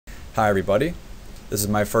Hi everybody, this is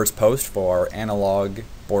my first post for our analog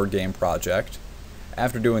board game project.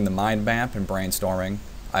 After doing the mind map and brainstorming,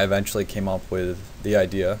 I eventually came up with the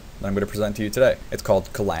idea that I'm going to present to you today. It's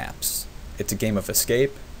called Collapse. It's a game of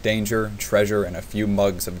escape, danger, treasure, and a few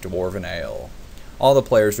mugs of dwarven ale. All the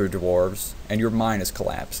players are dwarves, and your mind is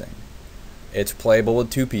collapsing. It's playable with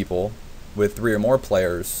 2 people. With 3 or more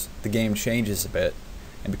players, the game changes a bit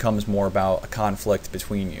and becomes more about a conflict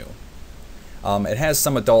between you. It has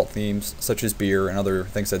some adult themes, such as beer and other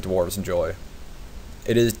things that dwarves enjoy.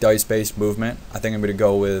 It is dice-based movement. I think I'm going to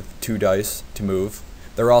go with 2 dice to move.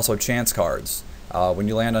 There are also chance cards. When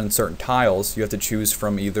you land on certain tiles, you have to choose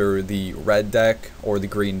from either the red deck or the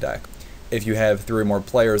green deck. If you have 3 or more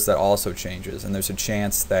players, that also changes, and there's a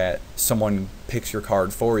chance that someone picks your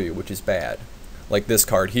card for you, which is bad. Like this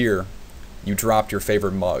card here, you dropped your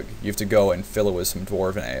favorite mug. You have to go and fill it with some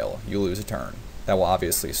dwarven ale. You lose a turn. That will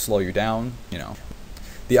obviously slow you down, you know.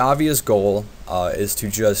 The obvious goal is to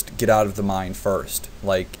just get out of the mine first,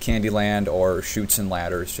 like Candyland or Chutes and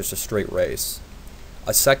Ladders, just a straight race.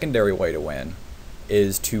 A secondary way to win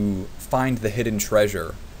is to find the hidden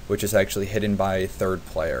treasure, which is actually hidden by a 3rd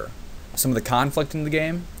player. Some of the conflict in the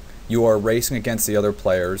game: you are racing against the other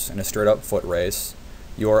players in a straight-up foot race.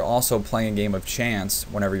 You are also playing a game of chance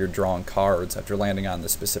whenever you're drawing cards after landing on the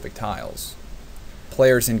specific tiles.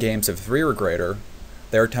 Players in games of 3 or greater,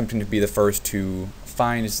 they're attempting to be the first to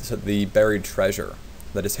find the buried treasure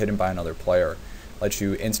that is hidden by another player. Let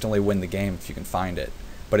you instantly win the game if you can find it,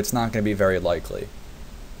 but it's not going to be very likely.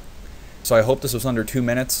 So I hope this was under 2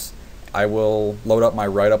 minutes. I will load up my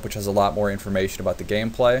write-up, which has a lot more information about the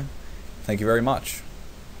gameplay. Thank you very much.